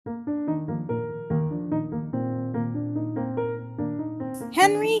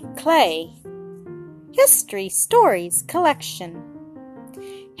Henry Clay History Stories Collection.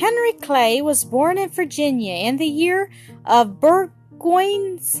 Henry Clay was born in Virginia in the year of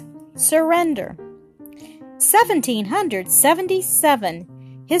Burgoyne's surrender,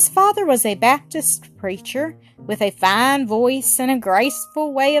 1777. His father was a Baptist preacher with a fine voice and a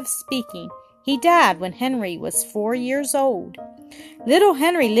graceful way of speaking. He died when Henry was 4 years old. Little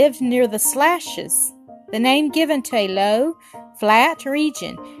Henry lived near the Slashes, the name given to a low, flat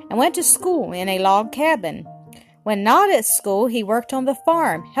region, and went to school in a log cabin. When not at school, he worked on the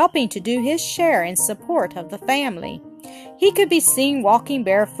farm, helping to do his share in support of the family. He could be seen walking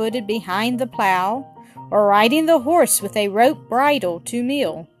barefooted behind the plow, or riding the horse with a rope bridle to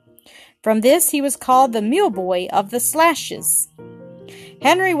mill. From this he was called the mill boy of the Slashes.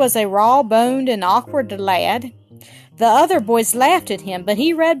 Henry was a raw-boned and awkward lad. The other boys laughed at him, but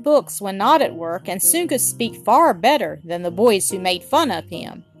he read books when not at work and soon could speak far better than the boys who made fun of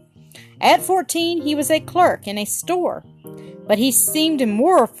him. At 14, he was a clerk in a store, but he seemed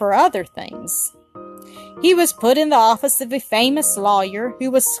more for other things. He was put in the office of a famous lawyer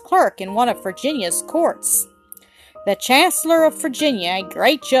who was clerk in one of Virginia's courts. The Chancellor of Virginia, a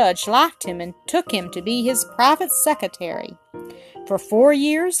great judge, liked him and took him to be his private secretary. For 4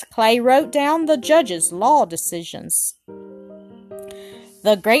 years, Clay wrote down the judge's law decisions.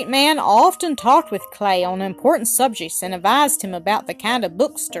 The great man often talked with Clay on important subjects and advised him about the kind of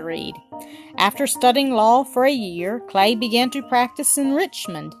books to read. After studying law for a year, Clay began to practice in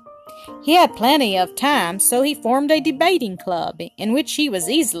Richmond. He had plenty of time, so he formed a debating club, in which he was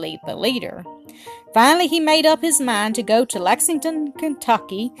easily the leader. Finally, he made up his mind to go to Lexington,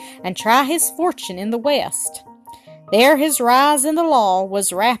 Kentucky, and try his fortune in the West. There his rise in the law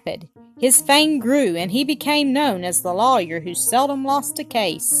was rapid. His fame grew, and he became known as the lawyer who seldom lost a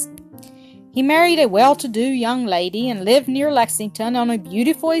case. He married a well-to-do young lady and lived near Lexington on a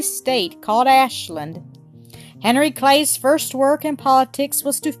beautiful estate called Ashland. Henry Clay's first work in politics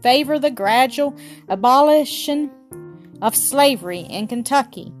was to favor the gradual abolition of slavery in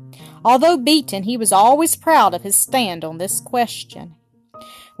Kentucky. Although beaten, he was always proud of his stand on this question.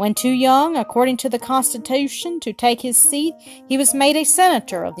 When too young, according to the Constitution, to take his seat, he was made a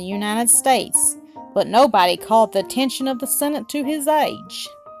senator of the United States, but nobody called the attention of the Senate to his age.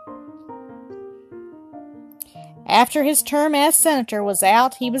 After his term as senator was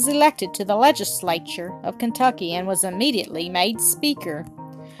out, he was elected to the legislature of Kentucky and was immediately made speaker.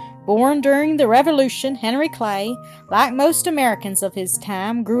 Born during the Revolution, Henry Clay, like most Americans of his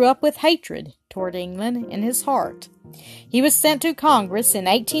time, grew up with hatred toward England in his heart. He was sent to Congress in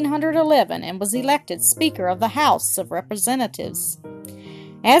 1811 and was elected Speaker of the House of Representatives.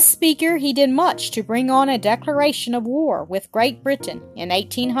 As Speaker, he did much to bring on a declaration of war with Great Britain in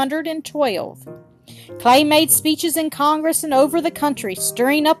 1812. Clay made speeches in Congress and over the country,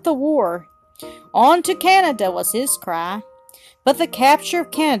 stirring up the war. "On to Canada" was his cry. But the capture of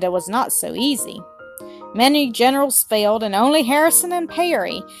Canada was not so easy. Many generals failed, and only Harrison and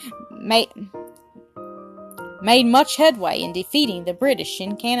Perry made much headway in defeating the British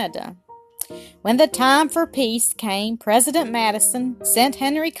in Canada. When the time for peace came, President Madison sent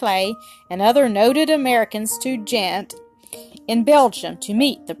Henry Clay and other noted Americans to Ghent in Belgium to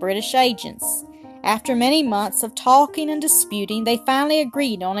meet the British agents. After many months of talking and disputing, they finally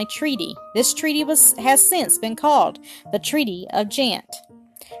agreed on a treaty. This treaty has since been called the Treaty of Ghent.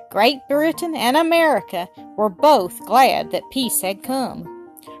 Great Britain and America were both glad that peace had come.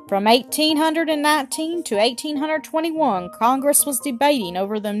 From 1819 to 1821, Congress was debating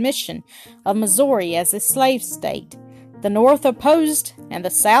over the admission of Missouri as a slave state. The North opposed and the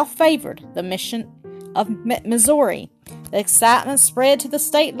South favored the admission of Missouri. The excitement spread to the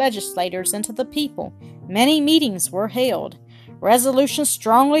state legislators and to the people. Many meetings were held. Resolutions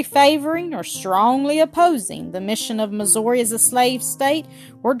strongly favoring or strongly opposing the admission of Missouri as a slave state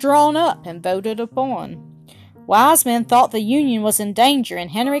were drawn up and voted upon. Wise men thought the Union was in danger,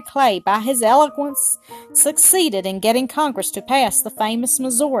 and Henry Clay, by his eloquence, succeeded in getting Congress to pass the famous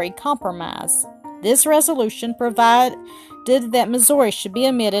Missouri Compromise. This resolution provided that Missouri should be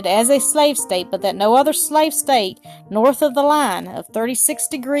admitted as a slave state, but that no other slave state north of the line of 36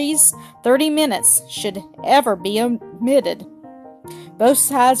 degrees 30 minutes should ever be admitted. Both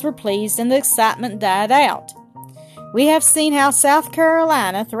sides were pleased, and the excitement died out. We have seen how South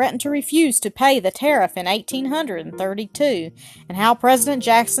Carolina threatened to refuse to pay the tariff in 1832, and how President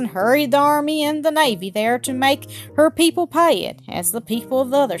Jackson hurried the army and the navy there to make her people pay it, as the people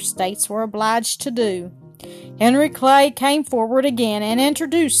of the other states were obliged to do. Henry Clay came forward again and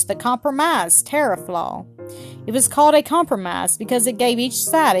introduced the compromise tariff law. It was called a compromise because it gave each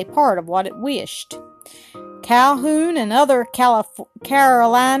side a part of what it wished. Calhoun and other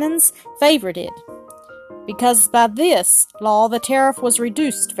Carolinians favored it, because by this law the tariff was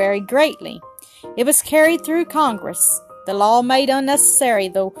reduced very greatly. It was carried through Congress. The law made unnecessary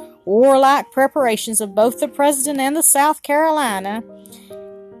the warlike preparations of both the President and the South Carolina,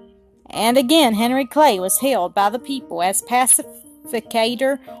 and again Henry Clay was hailed by the people as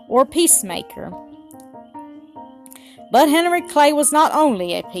pacificator or peacemaker. But Henry Clay was not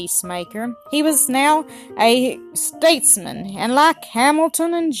only a peacemaker, he was now a statesman, and like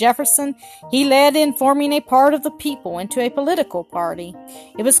Hamilton and Jefferson, he led in forming a part of the people into a political party.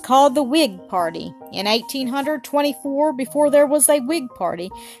 It was called the Whig Party. In 1824, before there was a Whig Party,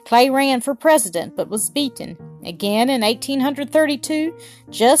 Clay ran for president but was beaten. Again, in 1832,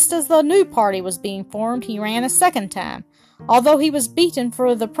 just as the new party was being formed, he ran a second time. Although he was beaten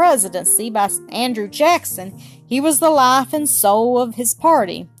for the presidency by Andrew Jackson, he was the life and soul of his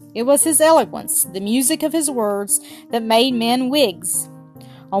party. It was his eloquence, the music of his words, that made men Whigs.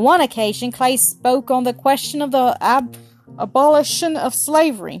 On one occasion, Clay spoke on the question of the abolition of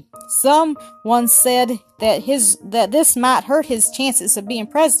slavery. Someone said that this might hurt his chances of being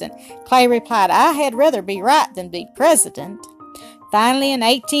president. Clay replied, "I had rather be right than be president." Finally, in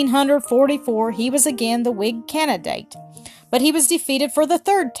 1844, he was again the Whig candidate, but he was defeated for the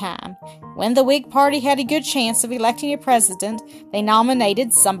third time. When the Whig Party had a good chance of electing a president, they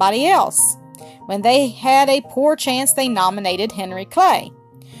nominated somebody else. When they had a poor chance, they nominated Henry Clay.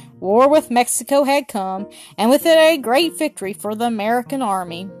 War with Mexico had come, and with it a great victory for the American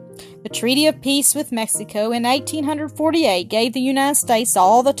army. The Treaty of Peace with Mexico in 1848 gave the United States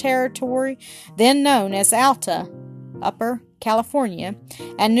all the territory then known as Alta, Upper California,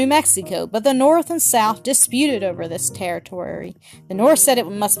 and New Mexico, but the North and South disputed over this territory. The North said it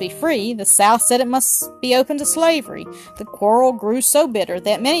must be free, the South said it must be open to slavery. The quarrel grew so bitter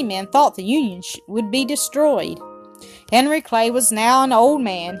that many men thought the Union would be destroyed. Henry Clay was now an old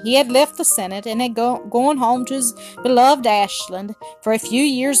man. He had left the Senate and had gone home to his beloved Ashland for a few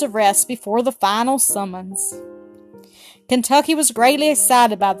years of rest before the final summons. Kentucky was greatly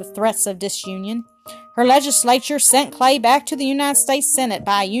excited by the threats of disunion. Her legislature sent Clay back to the United States Senate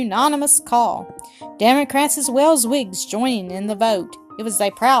by a unanimous call, Democrats as well as Whigs joining in the vote. It was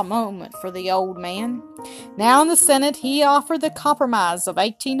a proud moment for the old man. Now in the Senate, he offered the Compromise of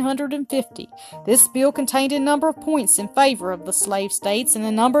 1850. This bill contained a number of points in favor of the slave states and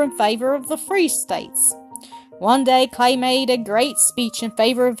a number in favor of the free states. One day, Clay made a great speech in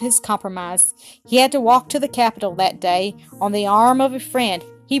favor of his compromise. He had to walk to the Capitol that day on the arm of a friend.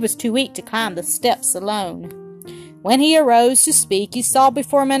 He was too weak to climb the steps alone. When he arose to speak, he saw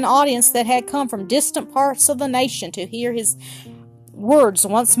before him an audience that had come from distant parts of the nation to hear his words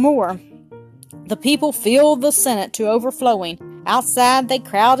once more. The people filled the Senate to overflowing. Outside, they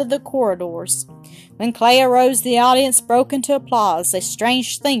crowded the corridors. When Clay arose, the audience broke into applause, a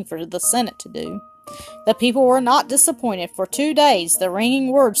strange thing for the Senate to do. The people were not disappointed. For 2 days the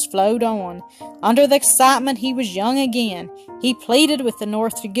ringing words flowed on. Under the excitement he was young again. He pleaded with the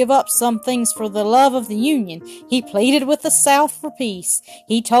North to give up some things for the love of the Union. He pleaded with the South for peace.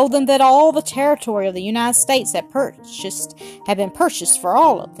 He told them that all the territory of the United States had been purchased for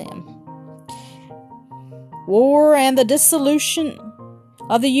all of them. War and the dissolution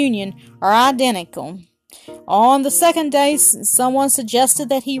of the Union are identical. On the second day, someone suggested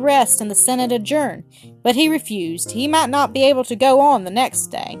that he rest and the Senate adjourn, but he refused. He might not be able to go on the next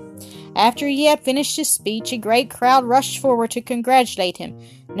day. After he had finished his speech, a great crowd rushed forward to congratulate him.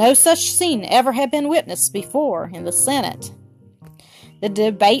 No such scene ever had been witnessed before in the Senate. The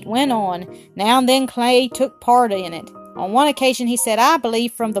debate went on. Now and then Clay took part in it. On one occasion he said, "I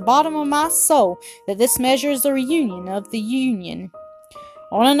believe from the bottom of my soul that this measure is the reunion of the Union."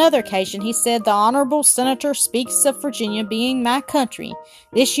 On another occasion he said, "The Honorable Senator speaks of Virginia being my country.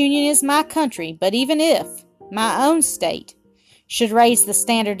 This Union is my country, but even if my own state should raise the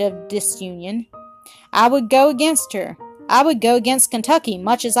standard of disunion, I would go against her. I would go against Kentucky,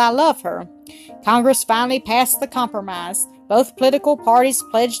 much as I love her." Congress finally passed the compromise. Both political parties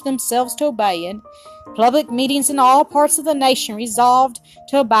pledged themselves to obey it. Public meetings in all parts of the nation resolved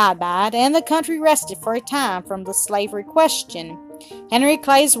to abide by it, and the country rested for a time from the slavery question. Henry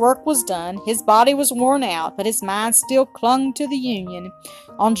Clay's work was done. His body was worn out, but his mind still clung to the Union.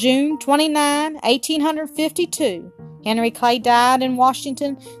 On June 29, 1852, Henry Clay died in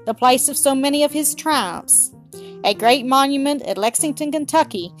Washington, the place of so many of his triumphs. A great monument at Lexington,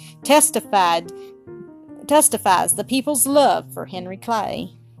 Kentucky, testifies the people's love for Henry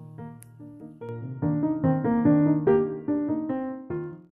Clay.